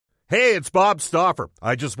Hey, it's Bob Stauffer.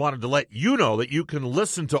 I just wanted to let you know that you can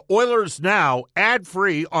listen to Oilers Now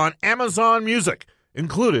ad-free on Amazon Music,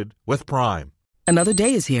 included with Prime. Another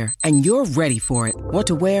day is here, and you're ready for it. What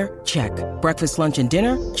to wear? Check. Breakfast, lunch, and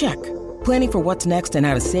dinner? Check. Planning for what's next and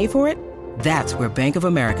how to save for it? That's where Bank of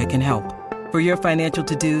America can help. For your financial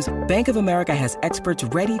to-dos, Bank of America has experts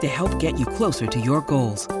ready to help get you closer to your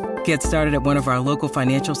goals. Get started at one of our local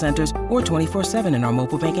financial centers or 24/7 in our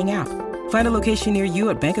mobile banking app. Find a location near you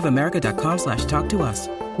at bankofamerica.com/talktous.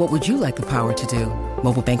 What would you like the power to do?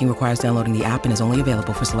 Mobile banking requires downloading the app and is only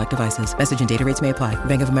available for select devices. Message and data rates may apply.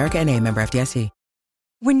 Bank of America N.A., member FDIC.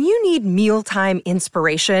 When you need mealtime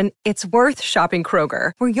inspiration, it's worth shopping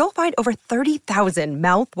Kroger, where you'll find over 30,000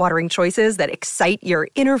 mouth-watering choices that excite your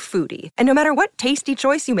inner foodie. And no matter what tasty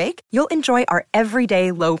choice you make, you'll enjoy our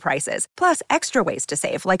everyday low prices, plus extra ways to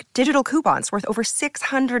save, like digital coupons worth over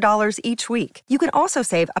 $600 each week. You can also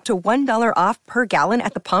save up to $1 off per gallon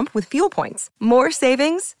at the pump with fuel points. More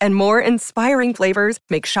savings and more inspiring flavors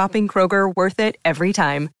make shopping Kroger worth it every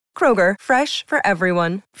time. Kroger, fresh for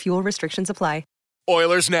everyone. Fuel restrictions apply.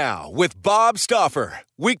 Oilers Now with Bob Stauffer.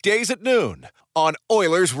 Weekdays at noon on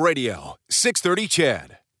Oilers Radio, 630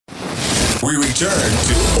 CHED. We return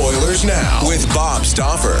to Oilers Now with Bob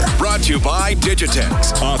Stauffer. Brought to you by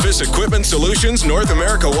Digitex. Office Equipment Solutions North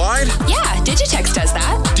America wide? Yeah, Digitex does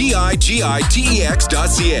that. Digitex.ca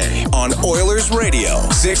on Oilers Radio,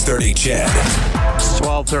 630 CHED. It's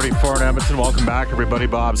 12:34 in Edmonton. Welcome back, everybody.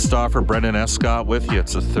 Bob Stauffer, Brendan Escott with you.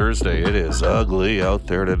 It's a Thursday. It is ugly out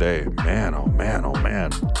there today. Man, oh man, oh man.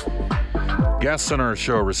 Guests on our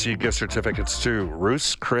show receive gift certificates to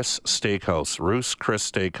Ruth's Chris Steakhouse. Ruth's Chris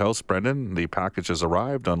Steakhouse. Brendan, the package has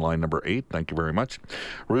arrived on line number 8. Thank you very much.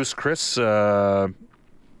 Ruth's Chris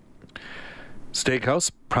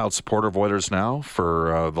Steakhouse, proud supporter of Oilers Now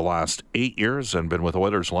for the last 8 years and been with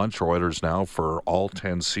Oilers Lunch or Oilers Now for all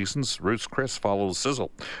 10 seasons. Ruth's Chris follows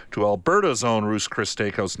Sizzle to Alberta's own Ruth's Chris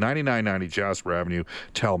Steakhouse, 9990 Jasper Avenue.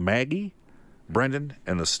 Tell Maggie, Brendan,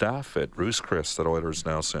 and the staff at Ruth's Chris that Oilers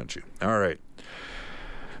Now sent you. All right.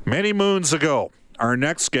 Many moons ago, our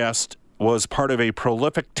next guest was part of a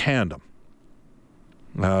prolific tandem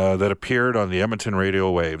that appeared on the Edmonton radio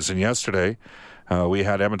waves. And yesterday, we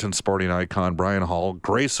had Edmonton sporting icon Brian Hall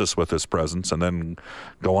grace us with his presence and then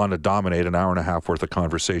go on to dominate an hour and a half worth of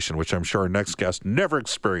conversation, which I'm sure our next guest never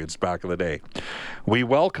experienced back in the day. We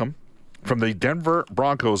welcome from the Denver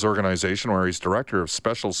Broncos organization, where he's Director of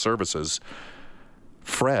Special Services,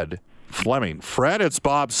 Fred Fleming. Fred, it's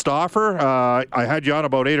Bob Stauffer. I had you on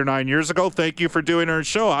about 8 or 9 years ago. Thank you for doing our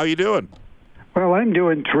show. How you doing? Well, I'm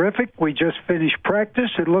doing terrific. We just finished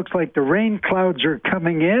practice. It looks like the rain clouds are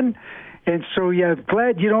coming in. And so, yeah,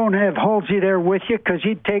 glad you don't have Halsey there with you, because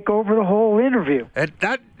he'd take over the whole interview. And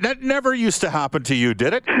that never used to happen to you,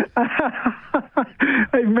 did it? I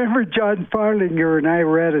remember John Farlinger and I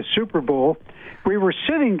were at a Super Bowl. We were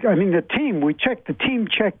sitting, the team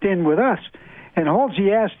checked in with us. And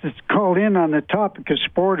Halsey asked us to call in on the topic of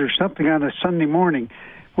sport or something on a Sunday morning.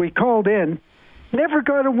 We called in, never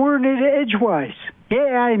got a word in edgewise.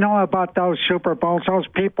 Yeah, I know about those Super Bowls. Those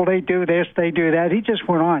people, they do this, they do that. He just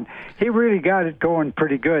went on. He really got it going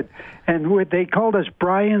pretty good. And they called us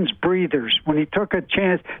Brian's breathers. When he took a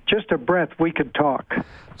chance, just a breath, we could talk.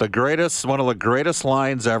 One of the greatest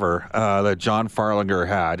lines ever that John Farlinger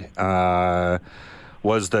had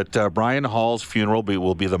was that Brian Hall's funeral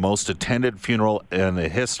will be the most attended funeral in the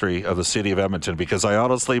history of the city of Edmonton, because I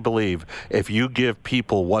honestly believe if you give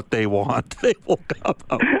people what they want, they will come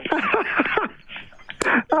out.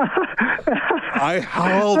 I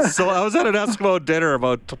was at an Eskimo dinner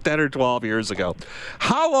about 10 or 12 years ago.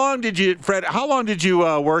 How long did you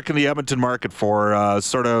work in the Edmonton market for,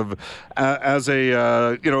 as a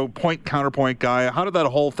point counterpoint guy? How did that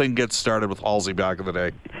whole thing get started with Halsey back in the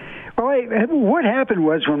day? Well, what happened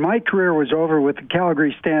was, when my career was over with the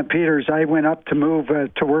Calgary Stampeders, I went up to move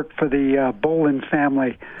to work for the Boland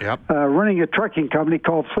family, running a trucking company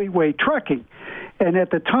called Fleetway Trucking. And at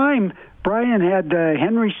the time, Brian had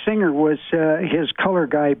Henry Singer was his color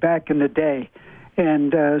guy back in the day.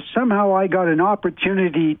 And somehow I got an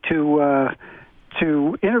opportunity to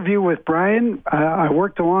interview with Brian. I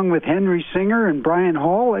worked along with Henry Singer and Brian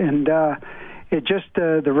Hall, and it just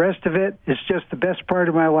the rest of it is just the best part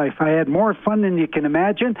of my life. I had more fun than you can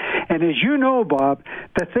imagine. And as you know, Bob,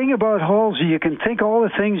 the thing about Halsey, you can think all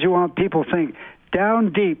the things you want people to think.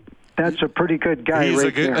 Down deep, That's a pretty good guy.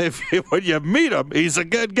 When you meet him, he's a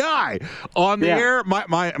good guy. On the air,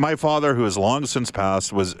 my father, who has long since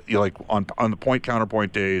passed, was on the point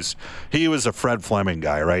counterpoint days. He was a Fred Fleming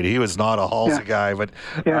guy, right? He was not a Halsey guy, but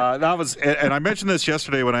that was. And I mentioned this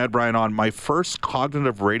yesterday when I had Brian on. My first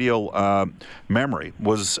cognitive radio memory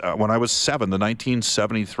was when I was 7, the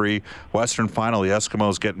 1973 Western Final, the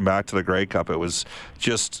Eskimos getting back to the Grey Cup. It was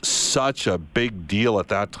just such a big deal at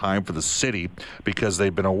that time for the city because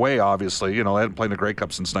they'd been away. Obviously, they hadn't played the Grey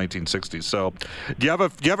Cup since 1960. So, do you have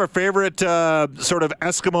a favorite sort of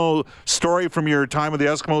Eskimo story from your time with the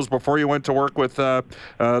Eskimos before you went to work with the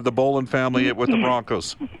Bolin family with the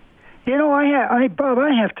Broncos? Bob,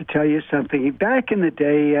 I have to tell you something. Back in the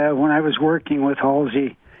day when I was working with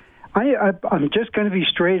Halsey, I'm just going to be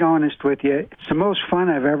straight honest with you. It's the most fun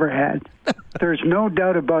I've ever had. There's no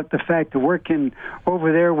doubt about the fact that working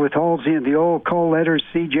over there with Halsey and the old call letters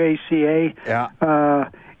CJCA. Yeah.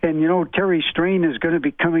 And, Terry Strain is going to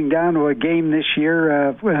be coming down to a game this year,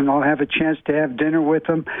 and I'll have a chance to have dinner with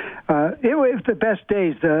him. It was the best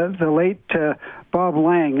days, the late Bob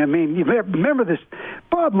Lang. I mean, you remember this?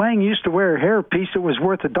 Bob Lang used to wear a hairpiece that was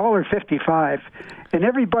worth $1.55, and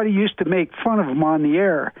everybody used to make fun of him on the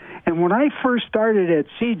air. And when I first started at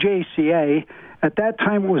CJCA, at that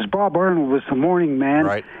time, it was Bob Arnold was the morning man.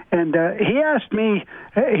 Right. And he asked me,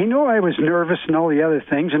 he knew I was nervous and all the other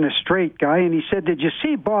things, and a straight guy, and he said, "Did you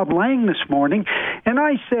see Bob Lang this morning?" And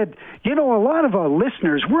I said, a lot of our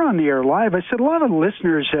listeners, we're on the air live, I said, a lot of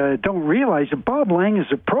listeners don't realize that Bob Lang is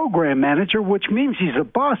a program manager, which means he's a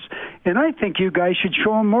boss, and I think you guys should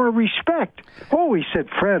show him more respect. Oh, he said,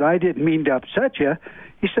 "Fred, I didn't mean to upset you."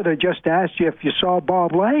 He said, "I just asked you if you saw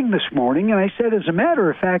Bob Lang this morning." And I said, "As a matter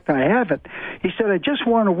of fact, I haven't." He said, "I just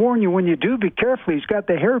want to warn you, when you do, be careful. He's got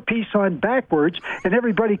the hairpiece on backwards, and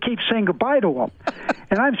everybody keeps saying goodbye to him."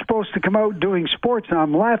 And I'm supposed to come out doing sports, and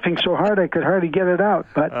I'm laughing so hard I could hardly get it out.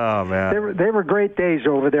 But oh, man. They were great days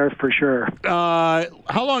over there for sure. How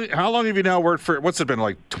long have you now worked for, what's it been,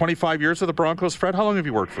 like 25 years with the Broncos, Fred? How long have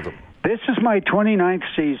you worked for them? This is my 29th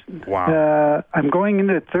season. Wow. I'm going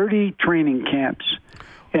into 30 training camps.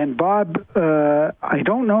 And Bob, I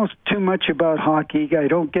don't know too much about hockey. I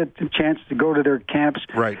don't get the chance to go to their camps.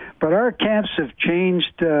 Right. But our camps have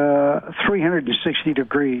changed 360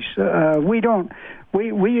 degrees.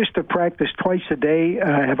 We used to practice twice a day,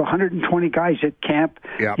 have 120 guys at camp.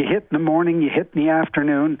 Yep. You hit in the morning, you hit in the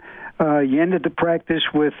afternoon. You ended the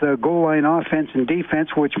practice with goal line offense and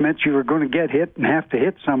defense, which meant you were going to get hit and have to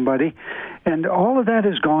hit somebody. And all of that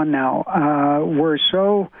is gone now. We're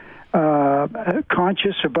so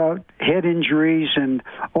conscious about head injuries and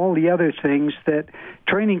all the other things that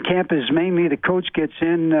training camp is mainly the coach gets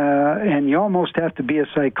in, and you almost have to be a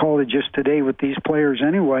psychologist today with these players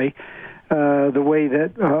anyway, the way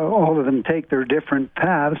that all of them take their different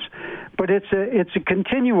paths. But it's a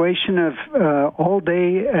continuation of all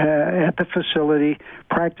day at the facility,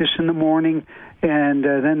 practice in the morning, and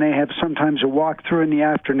then they have sometimes a walkthrough in the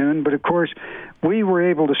afternoon. But, of course, we were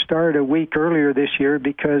able to start a week earlier this year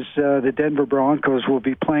because the Denver Broncos will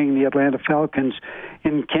be playing the Atlanta Falcons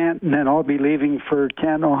in Canton, and I'll be leaving for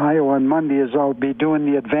Canton, Ohio on Monday as I'll be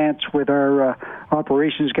doing the advance with our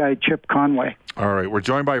operations guy, Chip Conway. All right. We're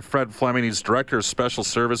joined by Fred Fleming. He's Director of Special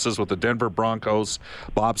Services with the Denver Broncos.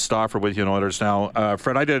 Bob Stauffer with you in Oilers Now.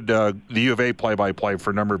 Fred, I did the U of A play-by-play for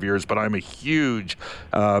a number of years, but I'm a huge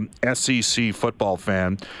SEC football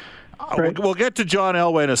fan. Right. We'll get to John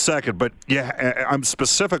Elway in a second, but yeah, I'm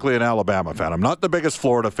specifically an Alabama fan. I'm not the biggest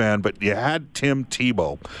Florida fan, but you had Tim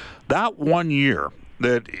Tebow. That 1 year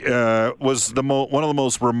that was one of the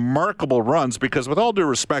most remarkable runs, because with all due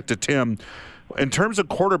respect to Tim, in terms of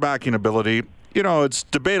quarterbacking ability, it's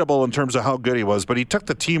debatable in terms of how good he was, but he took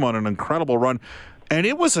the team on an incredible run. And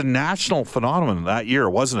it was a national phenomenon that year,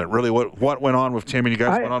 wasn't it? Really, what went on with Tim, and you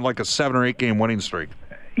guys went on like a 7 or 8 game winning streak.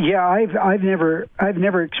 Yeah, I've never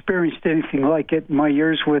experienced anything like it in my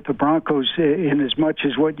years with the Broncos in as much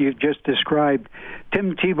as what you've just described.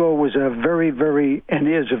 Tim Tebow was a very, very, and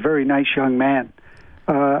is a very nice young man.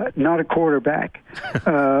 Not a quarterback.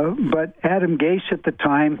 But Adam Gase at the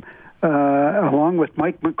time, along with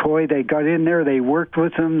Mike McCoy, they got in there, they worked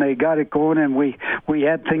with him, they got it going, and we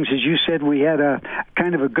had things, as you said, we had a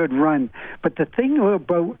kind of a good run. But the thing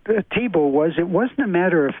about Tebow was it wasn't a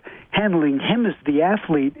matter of handling him as the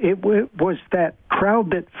athlete, it was that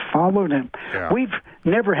crowd that followed him. Yeah. We've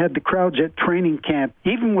never had the crowds at training camp,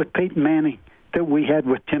 even with Peyton Manning, that we had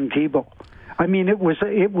with Tim Tebow. I mean, it was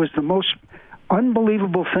the most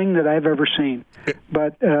unbelievable thing that I've ever seen.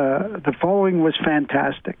 But the following was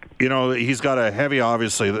fantastic. You know, he's got a heavy,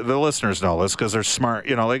 obviously, the listeners know this because they're smart.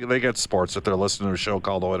 You know, they get sports if they're listening to a show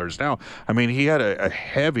called Oilers Now. I mean, he had a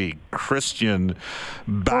heavy Christian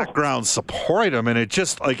background support him, and it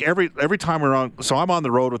just, like, every time we're on, so I'm on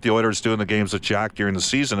the road with the Oilers doing the games with Jack during the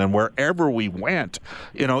season, and wherever we went,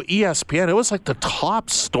 you know, ESPN, it was like the top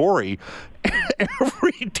story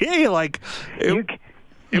every day. Like,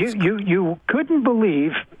 You couldn't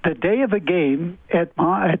believe the day of a game at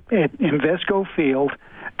Invesco Field,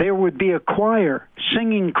 there would be a choir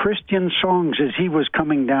singing Christian songs as he was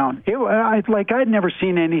coming down. I'd never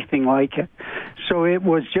seen anything like it. So it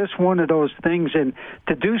was just one of those things, and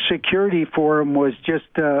to do security for him was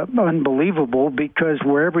just unbelievable, because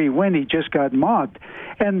wherever he went, he just got mobbed.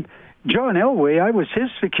 And John Elway, I was his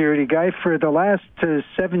security guy for the last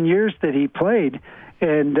 7 years that he played.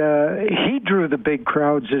 And he drew the big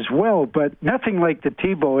crowds as well, but nothing like the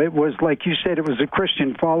Tebow. It was, like you said, it was a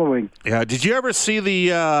Christian following. Yeah. Did you ever see the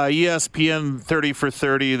ESPN 30 for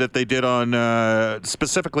 30 that they did on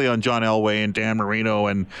specifically on John Elway and Dan Marino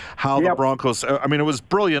and how the Broncos? I mean, it was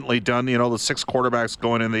brilliantly done. You know, the 6 quarterbacks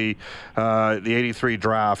going in the '83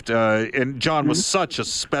 draft, and John was such a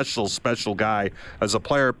special guy as a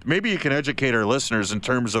player. Maybe you can educate our listeners in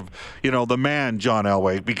terms of, you know, the man John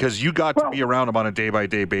Elway, because you got to be around him on a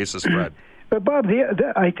day-by-day basis, Fred. But, Bob,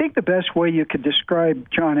 I think the best way you could describe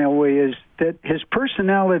John Elway is that his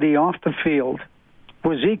personality off the field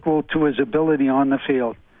was equal to his ability on the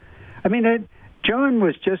field. I mean, John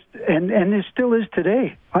was just, and it still is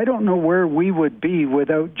today. I don't know where we would be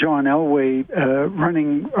without John Elway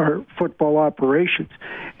running our football operations.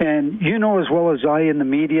 And you know as well as I, in the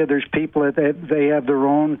media, there's people that they have their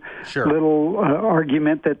own little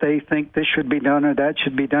argument that they think this should be done or that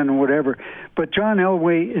should be done or whatever. But John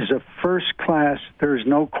Elway is a first class. There's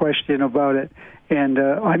no question about it. And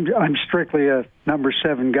I'm strictly a number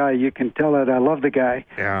 7 guy. You can tell that I love the guy.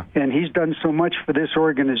 Yeah. And he's done so much for this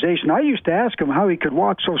organization. I used to ask him how he could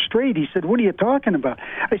walk so straight. He said, "What are you talking about?"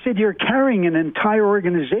 I said, "You're carrying an entire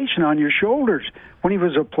organization on your shoulders," when he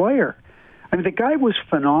was a player. I mean, the guy was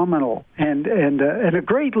phenomenal and a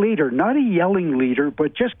great leader, not a yelling leader,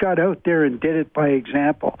 but just got out there and did it by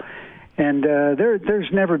example. And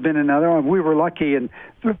there's never been another one. We were lucky, and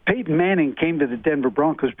Peyton Manning came to the Denver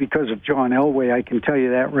Broncos because of John Elway. I can tell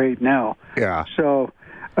you that right now. Yeah. So,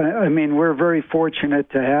 I mean, we're very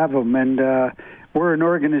fortunate to have him, and we're an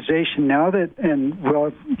organization now that, and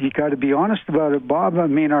well, you got to be honest about it, Bob. I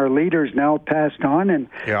mean, our leader's now passed on, and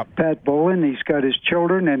Pat Bolin, he's got his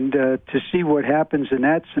children, and to see what happens in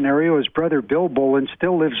that scenario, his brother Bill Bolin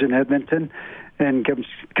still lives in Edmonton and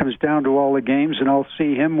comes down to all the games, and I'll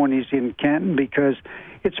see him when he's in Canton, because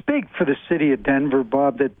it's big for the city of Denver,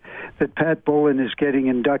 Bob, that Pat Bolin is getting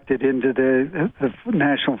inducted into the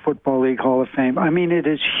National Football League Hall of Fame. I mean, it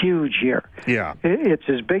is huge here. Yeah. It's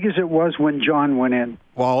as big as it was when John went in.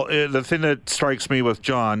 Well, the thing that strikes me with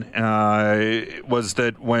John was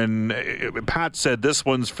that when Pat said, "This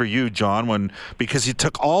one's for you, John," because he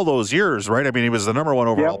took all those years, right? I mean, he was the number 1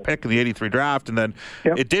 overall pick in the '83 draft, and then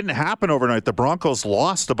it didn't happen overnight. The Broncos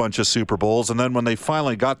lost a bunch of Super Bowls, and then when they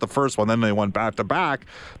finally got the first one, then they won back-to-back.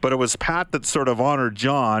 But it was Pat that sort of honored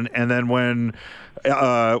John, and then when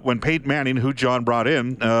Peyton Manning, who John brought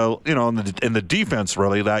in, in the defense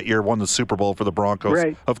really that year, won the Super Bowl for the Broncos.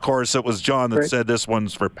 Right. Of course, it was John that said, "This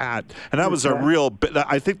one's for Pat," and that was a real.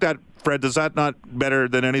 I think that, Fred, does that not better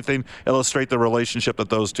than anything illustrate the relationship that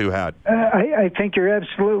those two had? I think you're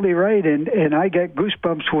absolutely right, and I get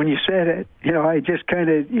goosebumps when you said it. You know, I just kind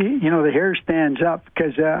of, the hair stands up,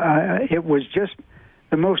 because it was just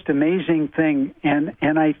the most amazing thing, and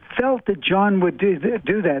I felt that John would do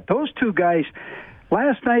that. Those two guys.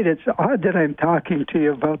 Last night, it's odd that I'm talking to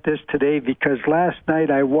you about this today, because last night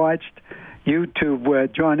I watched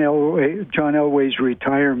YouTube John Elway's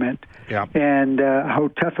retirement, and how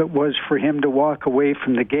tough it was for him to walk away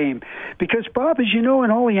from the game. Because, Bob, as you know,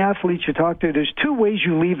 in all the athletes you talk to, there's 2 ways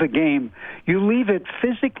you leave a game. You leave it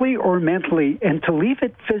physically or mentally, and to leave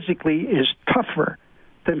it physically is tougher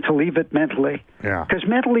than to leave it mentally. Yeah. Because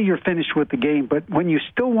mentally you're finished with the game, but when you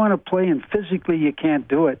still want to play and physically you can't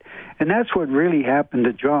do it. And that's what really happened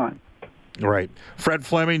to John. Right. Fred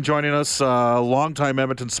Fleming joining us, longtime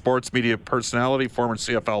Edmonton sports media personality, former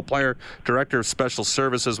CFL player, director of special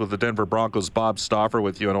services with the Denver Broncos, Bob Stauffer,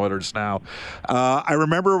 with you on Oilers Now. I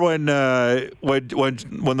remember when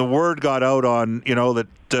the word got out on,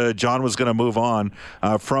 that John was going to move on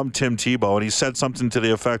from Tim Tebow, and he said something to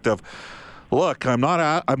the effect of, look, I'm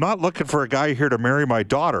not looking for a guy here to marry my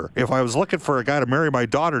daughter. If I was looking for a guy to marry my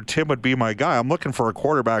daughter, Tim would be my guy. I'm looking for a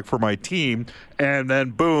quarterback for my team. And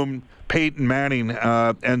then, boom, Peyton Manning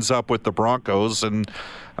ends up with the Broncos. And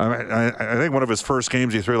I think one of his first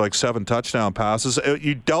games, he threw like 7 touchdown passes.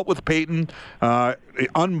 You dealt with Peyton,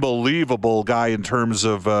 unbelievable guy in terms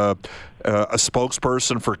of a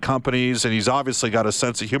spokesperson for companies, and he's obviously got a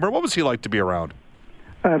sense of humor. What was he like to be around?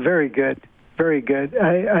 Very good. Very good.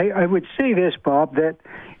 I would say this, Bob, that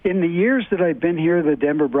in the years that I've been here, the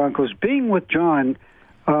Denver Broncos, being with John,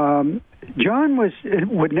 John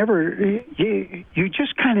would never, you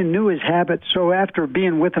just kind of knew his habits. So after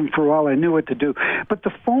being with him for a while, I knew what to do. But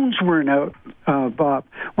the phones weren't out, Bob.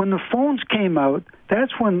 When the phones came out,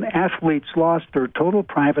 that's when athletes lost their total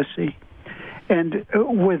privacy. And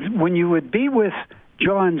when you would be with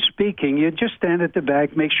John speaking, you'd just stand at the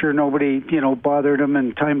back, make sure nobody, bothered him,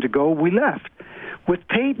 and time to go, we left. With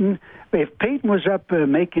Peyton, if Peyton was up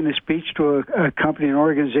making a speech to a company, an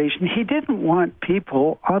organization, he didn't want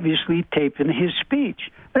people obviously taping his speech.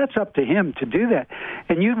 That's up to him to do that.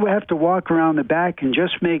 And you'd have to walk around the back and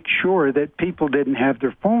just make sure that people didn't have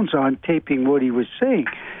their phones on taping what he was saying.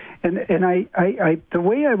 And I the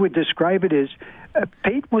way I would describe it is,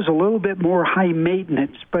 Peyton was a little bit more high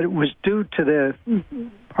maintenance, but it was due to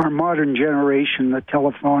our modern generation, the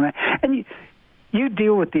telephone. And you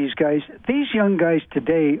deal with these guys. These young guys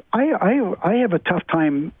today, I have a tough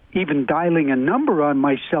time even dialing a number on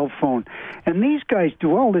my cell phone. And these guys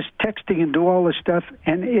do all this texting and do all this stuff,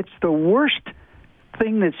 and it's the worst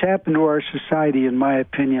thing that's happened to our society, in my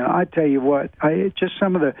opinion. I tell you what, just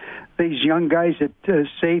some of these young guys that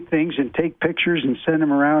say things and take pictures and send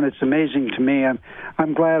them around. It's amazing to me.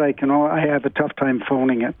 I'm glad I have a tough time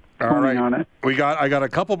phoning it. All right. On it. I got a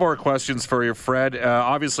couple more questions for you, Fred.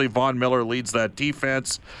 Obviously, Von Miller leads that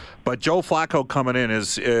defense, but Joe Flacco coming in,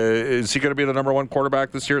 is he going to be the number 1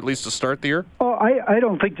 quarterback this year, at least to start the year? Oh, I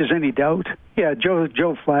don't think there's any doubt. Yeah, Joe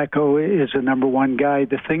Flacco is a number 1 guy.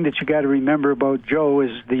 The thing that you got to remember about Joe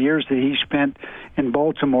is the years that he spent in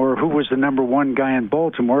Baltimore. Who was the number 1 guy in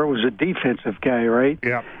Baltimore? It was a defensive guy, right?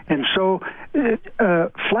 Yeah. And so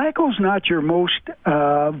Flacco's not your most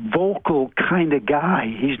vocal kind of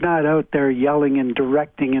guy. He's not out there yelling and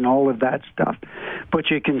directing and all of that stuff.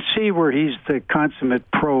 But you can see where he's the consummate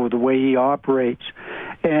pro, the way he operates.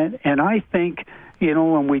 And I think,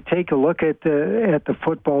 when we take a look at the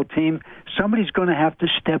football team, somebody's going to have to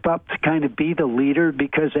step up to kind of be the leader,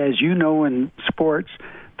 because as you know in sports,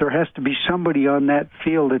 there has to be somebody on that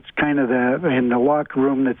field that's kind of in the locker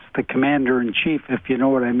room that's the commander-in-chief, if you know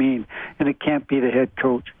what I mean, and it can't be the head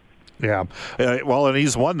coach. Yeah, well, and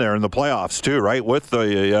he's won there in the playoffs too, right? With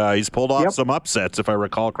he's pulled off some upsets, if I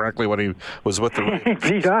recall correctly, when he was with the Ravens.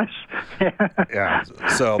 He does. Yeah.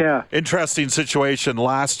 So interesting situation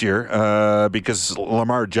last year because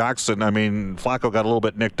Lamar Jackson. Flacco got a little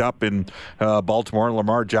bit nicked up in Baltimore, and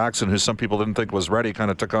Lamar Jackson, who some people didn't think was ready, kind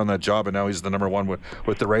of took on that job, and now he's the number 1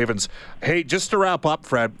 with the Ravens. Hey, just to wrap up,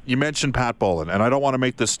 Fred, you mentioned Pat Bowlen, and I don't want to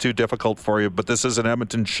make this too difficult for you, but this is an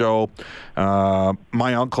Edmonton show.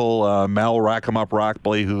 My uncle. Mel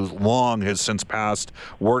Rackham-Up-Rackley, who long has since passed,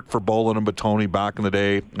 worked for Bowlen and Batoni back in the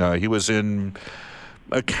day. He was in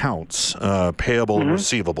accounts, payable and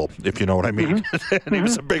receivable, if you know what I mean. And he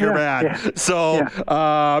was a bigger man. Yeah. So,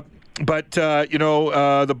 but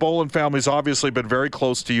the Bowlen family's obviously been very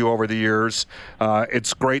close to you over the years.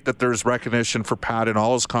 It's great that there's recognition for Pat and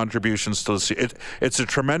all his contributions to the it's a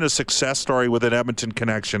tremendous success story with an Edmonton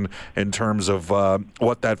connection in terms of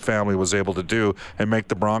what that family was able to do and make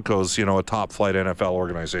the Broncos, a top-flight NFL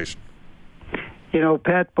organization.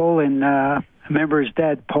 Pat Bowlen, I remember his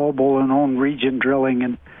dad, Paul Bowlen, owned Region Drilling,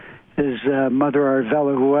 and his mother,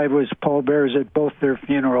 Arvella, who I was pallbearers at both their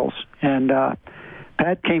funerals. And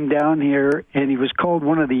Pat came down here, and he was called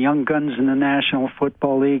one of the young guns in the National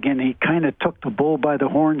Football League, and he kind of took the bull by the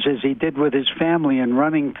horns, as he did with his family and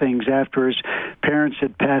running things after his parents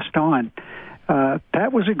had passed on.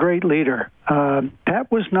 Pat was a great leader. Pat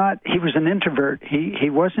was not, he was an introvert. He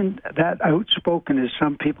wasn't that outspoken as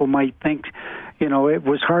some people might think. It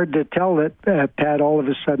was hard to tell that Pat all of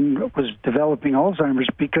a sudden was developing Alzheimer's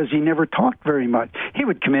because he never talked very much. He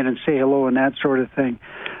would come in and say hello and that sort of thing.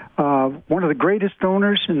 One of the greatest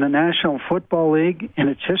owners in the National Football League in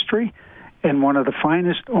its history, and one of the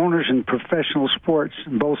finest owners in professional sports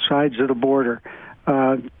on both sides of the border.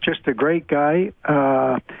 Just a great guy.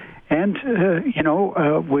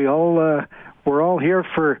 We're all here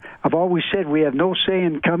for, I've always said we have no say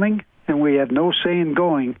in coming and we have no say in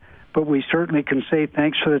going, but we certainly can say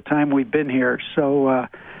thanks for the time we've been here. So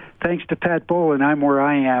thanks to Pat Bowlen, I'm where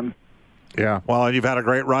I am. Yeah, well, and you've had a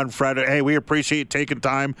great run, Fred. Hey, we appreciate you taking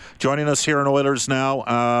time, joining us here in Oilers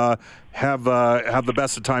Now. Have the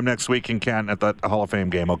best of time next week in Canton at the Hall of Fame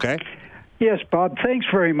game, okay? Yes, Bob, thanks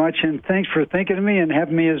very much, and thanks for thinking of me and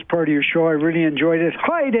having me as part of your show. I really enjoyed it.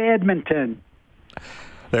 Hi to Edmonton.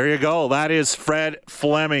 There you go. That is Fred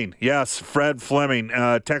Fleming. Yes, Fred Fleming.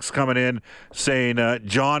 Text coming in saying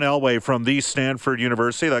John Elway from the Stanford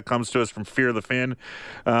University. That comes to us from Fear the Fin.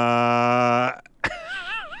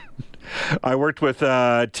 I worked with,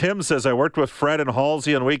 Tim says, I worked with Fred and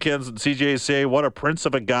Halsey on weekends at CJSA. What a prince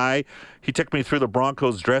of a guy. He took me through the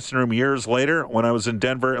Broncos dressing room years later when I was in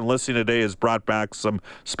Denver, and listening today has brought back some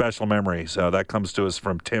special memories. That comes to us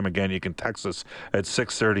from Tim. Again, you can text us at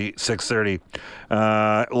 630.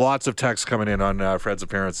 Lots of texts coming in on Fred's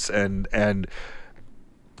appearance. And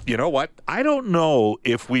you know what? I don't know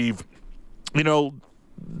if we've,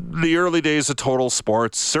 the early days of Total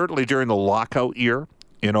Sports, certainly during the lockout year,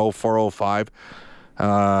 04-05.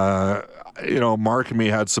 Mark and me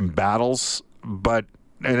had some battles, but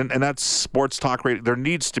and that's sports talk radio. There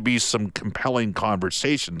needs to be some compelling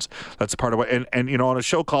conversations. That's part of it. And on a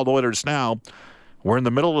show called Oilers Now, we're in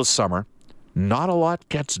the middle of the summer. Not a lot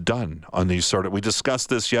gets done on these sort of. We discussed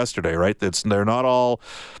this yesterday, right? There's not a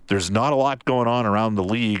lot going on around the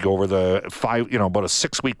league over the about a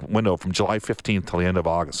 6-week window from July 15th till the end of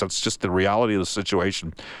August. That's just the reality of the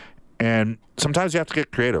situation. And sometimes you have to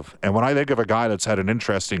get creative. And when I think of a guy that's had an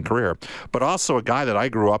interesting career, but also a guy that I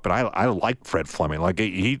grew up, and I like Fred Fleming. Like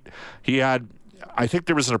he had, I think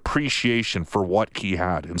there was an appreciation for what he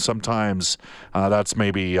had. And sometimes that's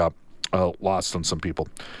maybe lost on some people.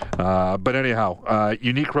 But anyhow,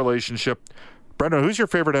 unique relationship. Brendan, who's your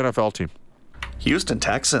favorite NFL team? Houston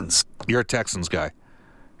Texans. You're a Texans guy.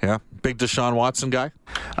 Yeah, big Deshaun Watson guy.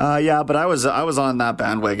 Yeah, but I was on that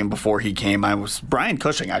bandwagon before he came. I was Brian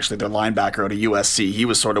Cushing, actually, their linebacker out of USC. He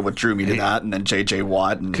was sort of what drew me to that, and then J.J.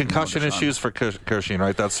 Watt. And, concussion issues for Cushing,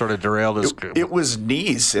 right? That sort of derailed his. It was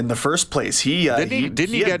knees in the first place. Didn't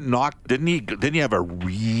he get knocked? Didn't he have a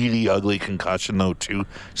really ugly concussion though too?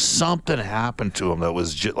 Something happened to him that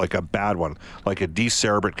was like a bad one, like a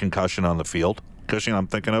decerebrate concussion on the field. Cushing, I'm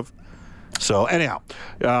thinking of. So anyhow,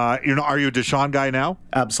 are you a Deshaun guy now?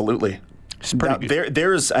 Absolutely.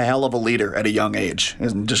 There's a hell of a leader at a young age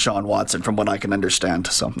in Deshaun Watson, from what I can understand.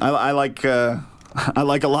 So I like a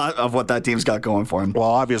lot of what that team's got going for him. Well,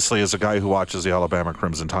 obviously, as a guy who watches the Alabama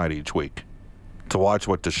Crimson Tide each week, to watch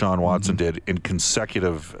what Deshaun Watson did in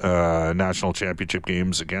consecutive national championship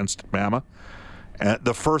games against Bama,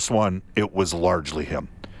 the first one, it was largely him.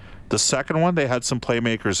 The second one, they had some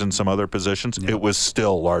playmakers in some other positions. Yeah. It was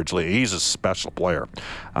still largely, he's a special player.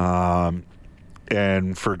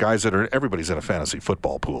 And for guys everybody's in a fantasy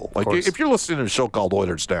football pool. Like if you're listening to a show called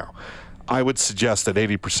Oilers Now, I would suggest that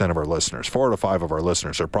 80% of our listeners, 4 to 5 of our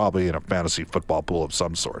listeners, are probably in a fantasy football pool of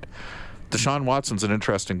some sort. Deshaun Watson's an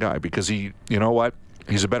interesting guy because he's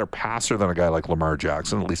a better passer than a guy like Lamar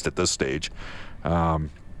Jackson, at least at this stage. Mind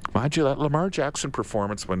you, that Lamar Jackson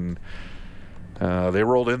performance when they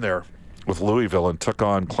rolled in there with Louisville and took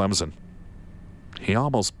on Clemson, he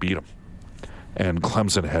almost beat them. And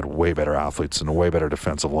Clemson had way better athletes and a way better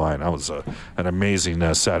defensive line. That was an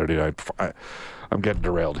amazing Saturday night. I'm getting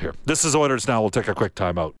derailed here. This is Oilers Now. We'll take a quick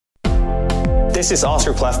timeout. This is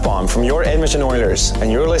Oscar Clefbaum from your Edmonton Oilers, and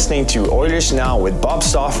you're listening to Oilers Now with Bob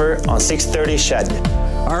Stauffer on 630 Shed.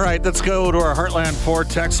 All right, let's go to our Heartland 4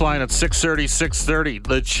 text line at 630.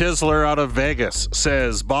 The Chiseler out of Vegas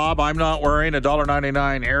says, Bob, I'm not wearing a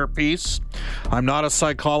 $1.99 hairpiece. I'm not a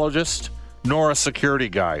psychologist nor a security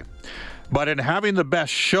guy. But in having the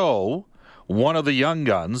best show, one of the young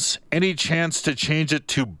guns, any chance to change it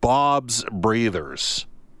to Bob's Breathers?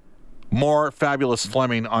 More Fabulous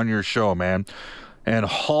Fleming on your show, man. And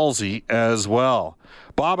Halsey as well.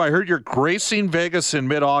 Bob, I heard you're gracing Vegas in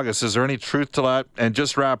mid-August. Is there any truth to that? And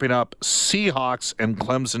just wrapping up, Seahawks and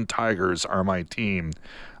Clemson Tigers are my team.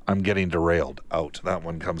 I'm getting derailed. Out. That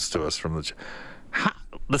one comes to us from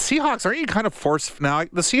the Seahawks. Aren't you kind of forced now?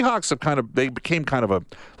 The Seahawks they became kind of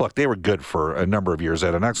look, they were good for a number of years. They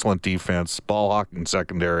had an excellent defense, ball hawking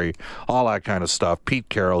secondary, all that kind of stuff. Pete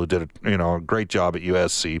Carroll, who did a great job at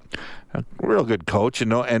USC, a real good coach,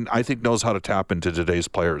 and I think knows how to tap into today's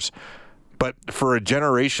players. But for a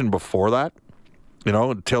generation before that,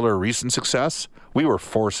 until their recent success, we were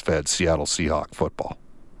force-fed Seattle Seahawk football.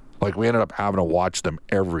 Like, we ended up having to watch them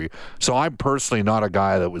So I'm personally not a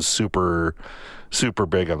guy that was super, super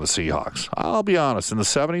big on the Seahawks. I'll be honest. In the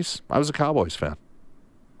 70s, I was a Cowboys fan.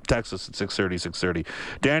 Texas at 630.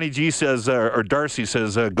 Danny G says, or Darcy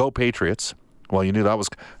says, go Patriots. Well, you knew that was...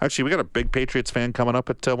 Actually, we got a big Patriots fan coming up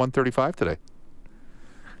at 1:35 today.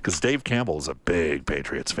 Because Dave Campbell is a big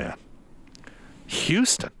Patriots fan.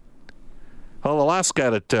 Houston. Well, the last guy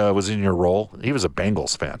that was in your role, he was a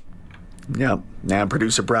Bengals fan. Yeah. And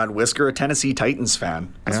producer Brad Whisker, a Tennessee Titans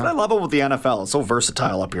fan. That's what I love about the NFL. It's so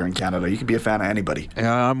versatile up here in Canada. You can be a fan of anybody.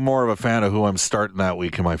 Yeah, I'm more of a fan of who I'm starting that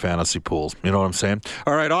week in my fantasy pools. You know what I'm saying?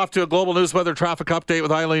 All right, off to a global news weather traffic update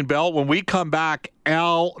with Eileen Bell. When we come back,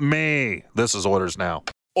 Al May. This is Oilers Now.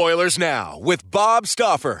 Oilers Now with Bob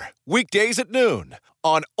Stauffer. Weekdays at noon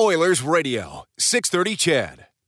on Oilers Radio, 630 CHED.